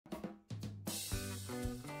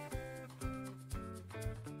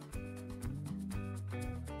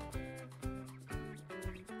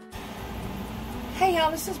Hey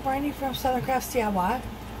y'all, this is Brandy from Southern Crafts DIY.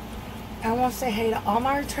 I want to say hey to all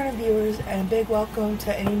my returning viewers and a big welcome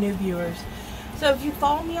to any new viewers. So if you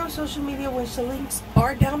follow me on social media, which the links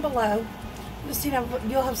are down below,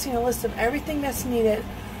 you'll have seen a list of everything that's needed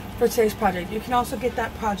for today's project. You can also get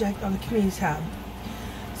that project on the community tab.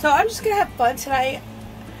 So I'm just going to have fun tonight.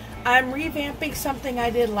 I'm revamping something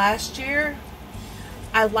I did last year.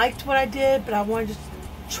 I liked what I did, but I wanted to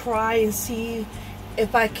try and see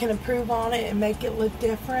if I can improve on it and make it look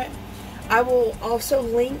different. I will also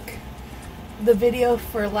link the video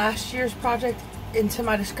for last year's project into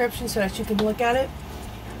my description so that you can look at it.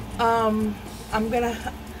 I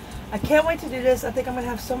can't wait to do this. I think I'm gonna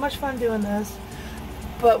have so much fun doing this,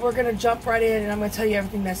 but we're gonna jump right in and I'm gonna tell you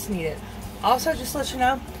everything that's needed. Also, just to let you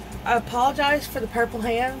know, I apologize for the purple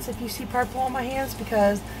hands if you see purple on my hands,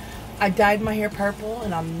 because I dyed my hair purple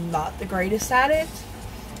and I'm not the greatest at it,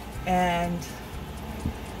 and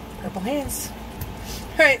purple hands.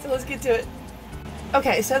 Alright, so let's get to it.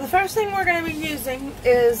 Okay, so the first thing we're going to be using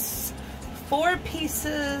is 4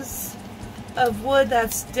 pieces of wood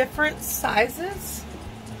that's different sizes.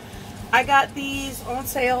 I got these on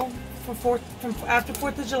sale from after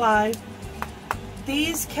 4th of July.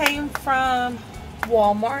 These came from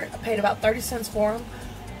Walmart. I paid about 30 cents for them.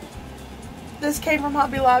 This came from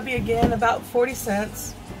Hobby Lobby again, about 40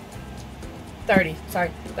 cents. 30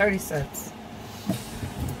 cents.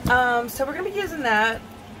 So we're going to be using that.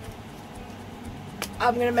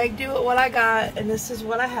 I'm going to make do with what I got, and this is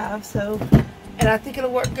what I have, and I think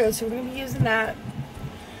it'll work good. So we're going to be using that.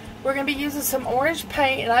 We're going to be using some orange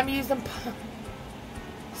paint, and I'm using,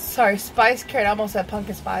 spice carrot. I almost said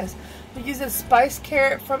pumpkin spice. We're using spice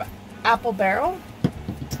carrot from Apple Barrel. And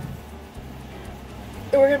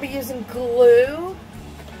we're going to be using glue,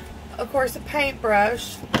 of course, a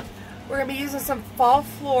paintbrush. We're going to be using some fall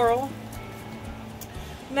floral.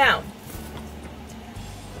 Now,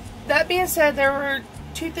 that being said, there were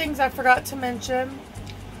 2 things I forgot to mention.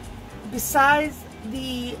 Besides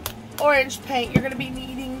the orange paint, you're going to be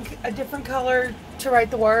needing a different color to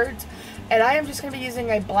write the words. And I am just going to be using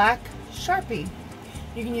a black Sharpie.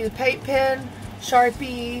 You can use a paint pen,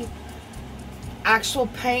 Sharpie, actual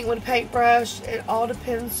paint with a paintbrush. It all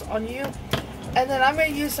depends on you. And then I'm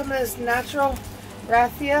going to use some of this natural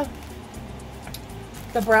raffia,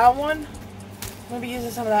 the brown one. I'm going to be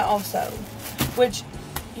using some of that also, which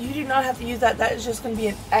you do not have to use that. That is just going to be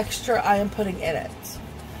an extra I am putting in it.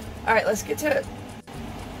 Alright, let's get to it.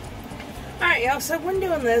 Alright, y'all, so when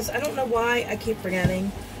doing this, I don't know why I keep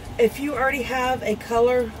forgetting. If you already have a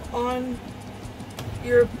color on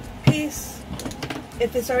your piece,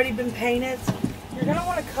 if it's already been painted, you're going to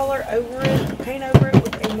want to color over it, paint over it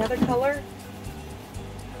with another color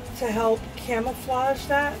to help camouflage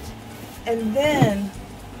that. And then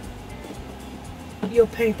you'll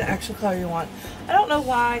paint the actual color you want. I don't know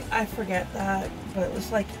why I forget that, but it was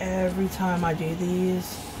like every time I do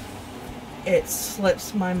these, it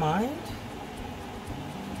slips my mind.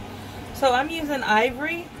 So I'm using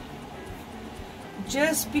ivory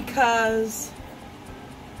just because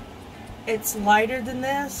it's lighter than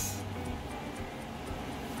this.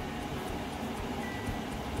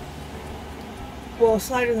 Well, it's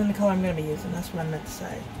lighter than the color I'm going to be using. That's what I meant to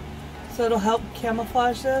say. So it'll help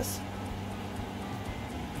camouflage this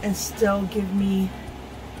and still give me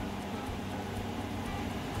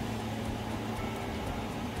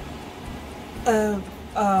a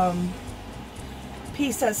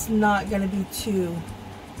piece that's not going to be too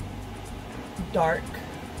dark.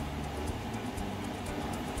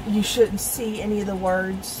 You shouldn't see any of the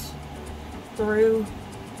words through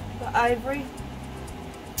the ivory.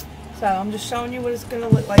 So I'm just showing you what it's going to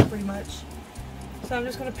look like pretty much. So I'm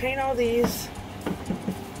just going to paint all these.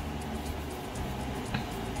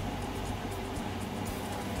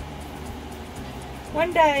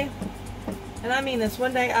 One day, and I mean this,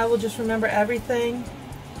 one day I will just remember everything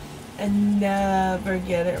and never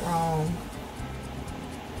get it wrong.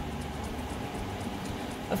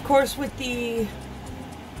 Of course, with the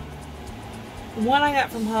one I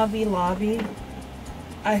got from Hobby Lobby,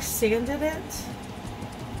 I sanded it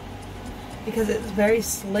because it's very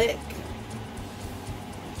slick.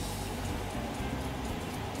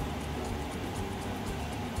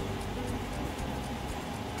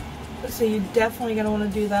 So you're definitely going to want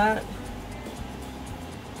to do that.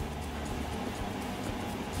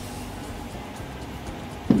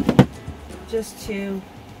 Just to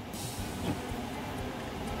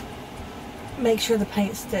make sure the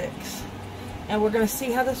paint sticks. And we're going to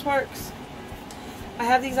see how this works. I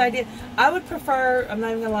have these ideas. I would prefer, I'm not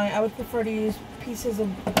even going to lie, I would prefer to use pieces of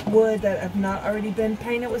wood that have not already been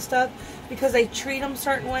painted with stuff, because they treat them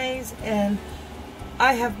certain ways, and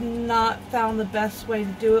I have not found the best way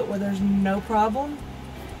to do it where there's no problem,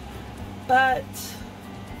 but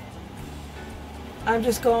I'm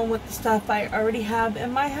just going with the stuff I already have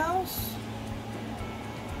in my house.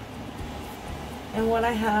 And what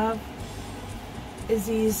I have is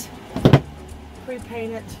these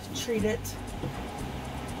pre-painted, treated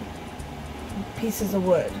pieces of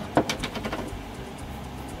wood.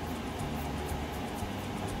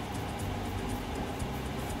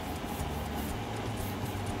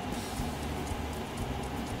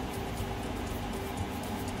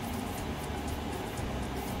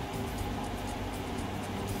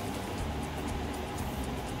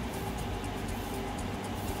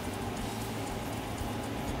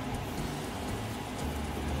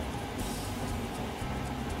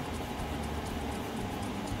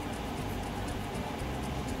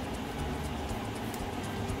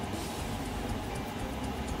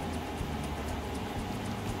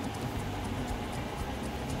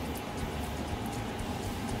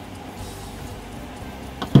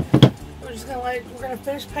 We're gonna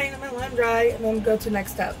finish painting them and let them dry, and then go to the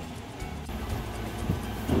next step.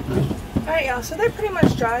 Alright y'all, so they're pretty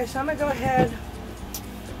much dry, so I'm gonna go ahead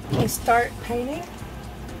and start painting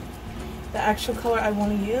the actual color I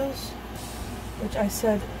want to use, which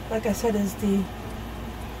like I said, is the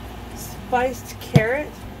spiced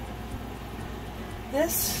carrot.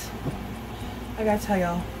 This, I gotta tell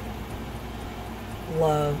y'all,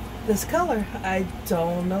 love this color. I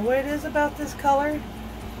don't know what it is about this color,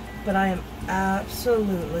 but I am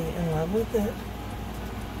absolutely in love with it.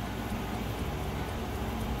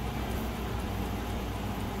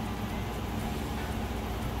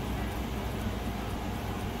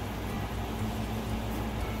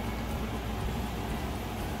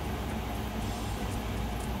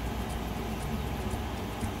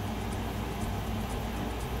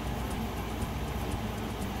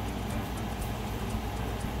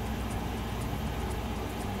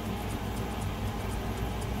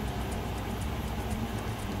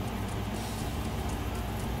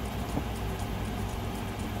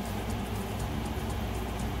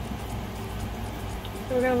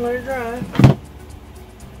 So we're going to let it dry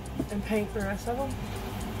and paint the rest of them.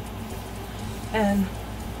 And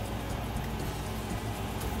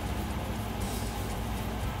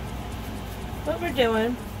what we're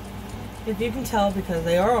doing, if you can tell because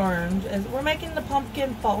they are orange, is we're making the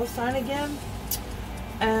pumpkin fall sign again.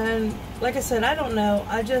 And like I said, I don't know,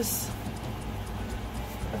 I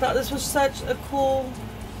thought this was such a cool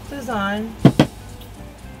design,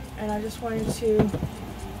 and I just wanted to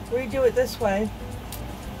redo it this way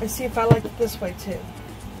and see if I like it this way too.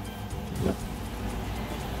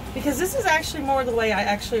 Because this is actually more the way I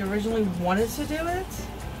actually originally wanted to do it,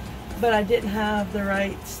 but I didn't have the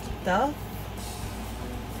right stuff.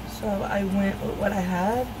 So I went with what I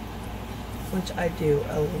had, which I do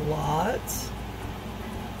a lot.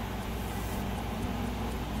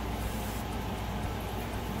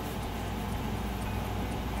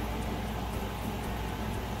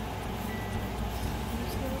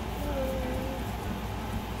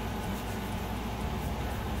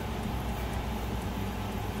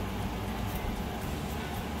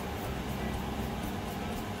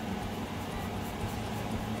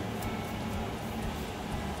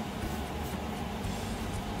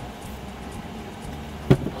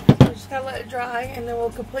 Gotta let it dry, and then we'll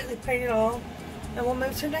completely paint it all, and we'll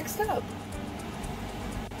move to the next step.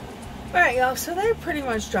 Alright y'all, so they're pretty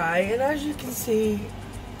much dry, and as you can see,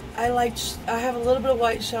 I have a little bit of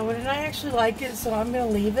white showing, and I actually like it, so I'm gonna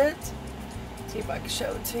leave it. See if I can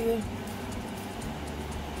show it to you.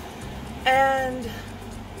 And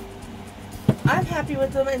I'm happy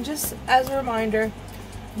with them, and just as a reminder,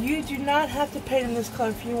 you do not have to paint them this color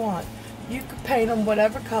if you want. You can paint them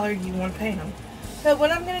whatever color you want to paint them. So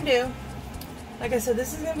what I'm going to do, like I said,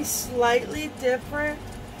 this is going to be slightly different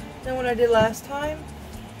than what I did last time.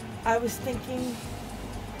 I was thinking,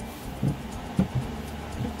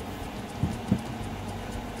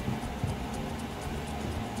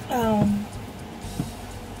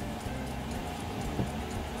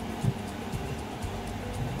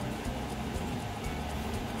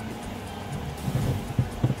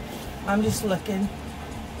 I'm just looking,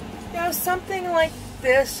 you know, something like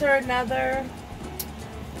this or another.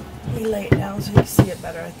 Let me lay it down so you can see it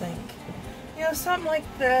better, I think. You know, something like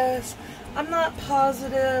this. I'm not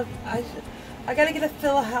positive. I gotta get a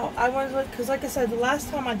feel of how I want it, because like I said, the last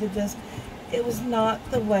time I did this, it was not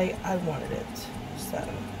the way I wanted it. So,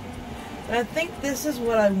 and I think this is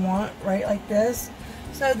what I want, right, like this.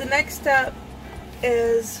 So the next step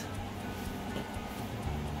is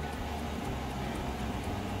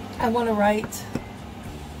I want to write.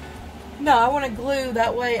 No, I want to glue,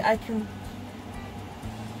 that way I can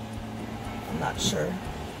not sure.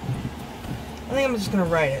 I think I'm just gonna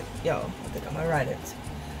write it, y'all. I think I'm gonna write it.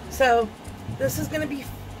 So this is gonna be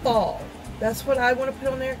fall. That's what I want to put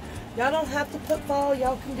on there. Y'all don't have to put fall.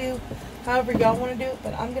 Y'all can do however y'all want to do it,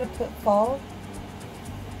 but I'm gonna put fall.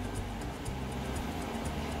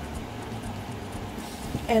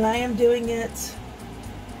 And I am doing it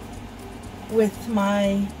with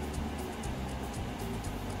my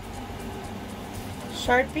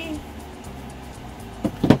Sharpie,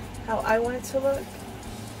 how I want it to look.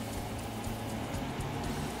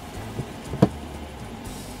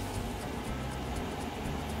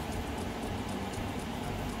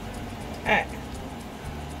 Alright,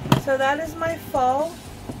 so that is my fall.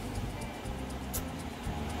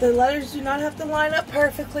 The letters do not have to line up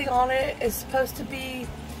perfectly on it. It's supposed to be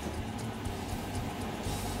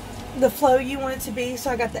the flow you want it to be. So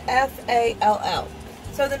I got the F-A-L-L.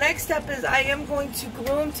 So the next step is I am going to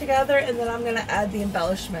glue them together, and then I'm going to add the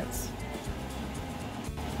embellishments.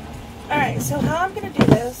 Alright, so how I'm going to do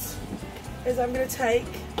this is I'm going to take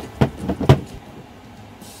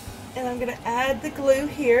and I'm going to add the glue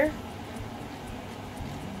here.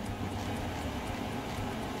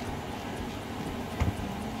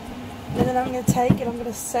 And then I'm going to take and I'm going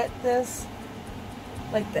to set this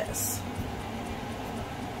like this.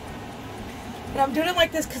 And I'm doing it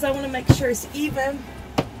like this because I want to make sure it's even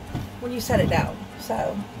when you set it down.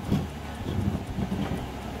 So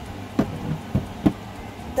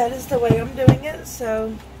that is the way I'm doing it.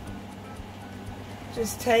 So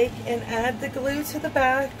just take and add the glue to the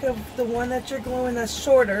back of the one that you're gluing that's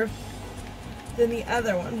shorter than the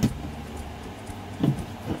other one.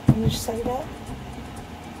 And just set it up.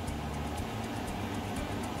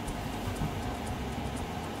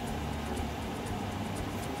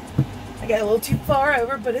 I got a little too far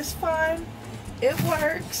over, but it's fine. It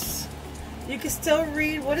works. You can still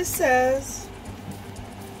read what it says.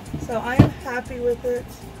 So I am happy with it.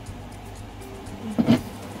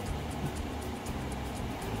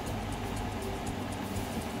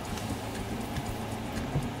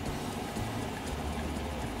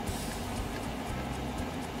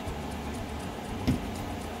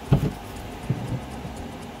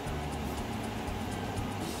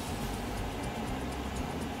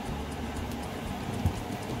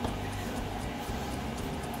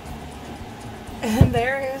 And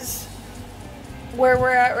there is where we're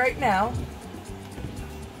at right now.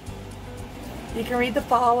 You can read the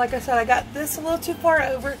fall. Like I said, I got this a little too far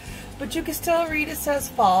over, but you can still read it says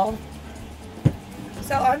fall.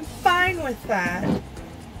 So I'm fine with that.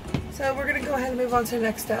 So we're going to go ahead and move on to the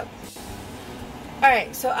next step.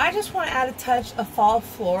 Alright, so I just want to add a touch of fall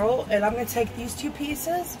floral, and I'm going to take these two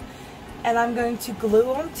pieces and I'm going to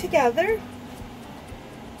glue them together.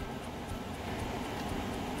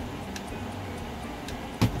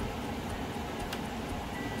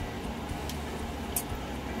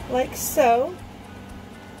 Like so.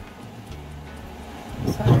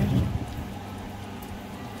 Sorry.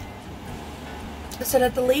 So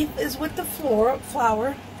that the leaf is with the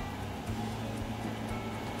flower.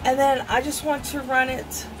 And then I just want to run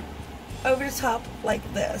it over the top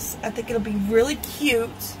like this. I think it'll be really cute.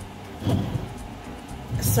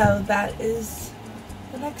 So that is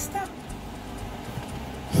the next step.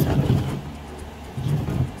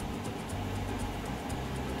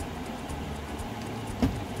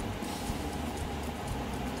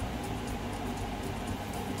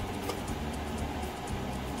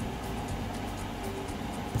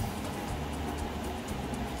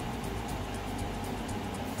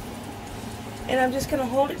 And I'm just going to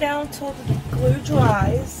hold it down until the glue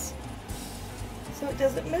dries so it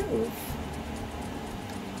doesn't move.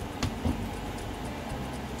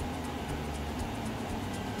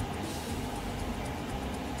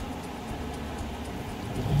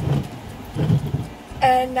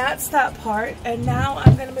 And that's that part. And now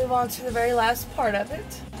I'm going to move on to the very last part of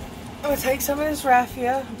it. I'm going to take some of this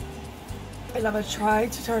raffia and I'm going to try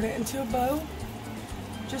to turn it into a bow.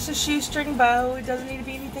 Just a shoestring bow. It doesn't need to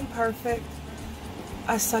be anything perfect.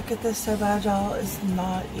 I suck at this so bad, y'all. It's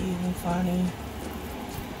not even funny.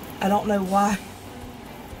 I don't know why.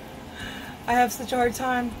 I have such a hard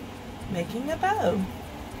time making a bow.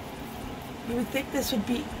 You would think this would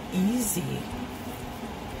be easy.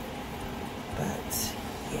 But,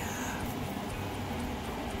 yeah.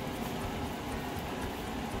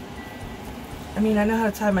 I mean, I know how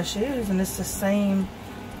to tie my shoes, and it's the same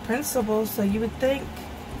principle, so you would think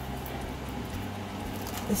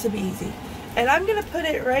this would be easy. And I'm going to put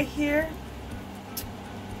it right here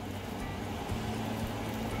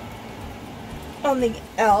on the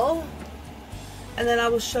L, and then I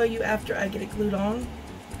will show you after I get it glued on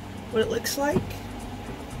what it looks like.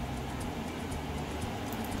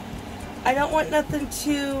 I don't want nothing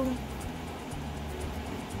too...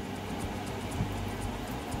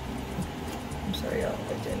 I'm sorry, y'all,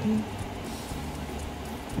 I didn't.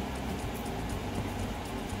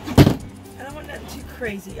 I don't want nothing too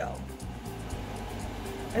crazy, y'all.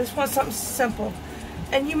 I just want something simple.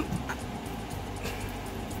 And you...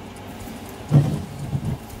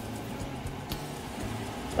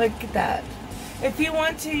 Look at that. If you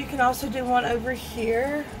want to, you can also do one over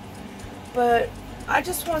here. But I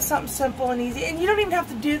just want something simple and easy. And you don't even have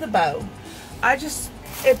to do the bow.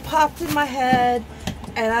 It popped in my head.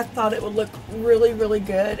 And I thought it would look really, really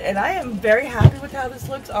good. And I am very happy with how this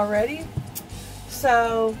looks already.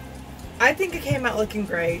 So, I think it came out looking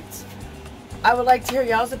great. I would like to hear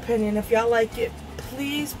y'all's opinion. If y'all like it,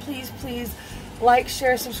 please, please, please like,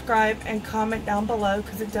 share, subscribe, and comment down below.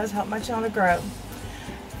 Because it does help my channel to grow.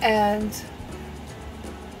 And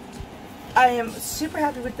I am super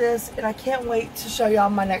happy with this, and I can't wait to show y'all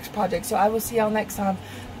my next project. So I will see y'all next time.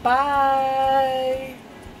 Bye!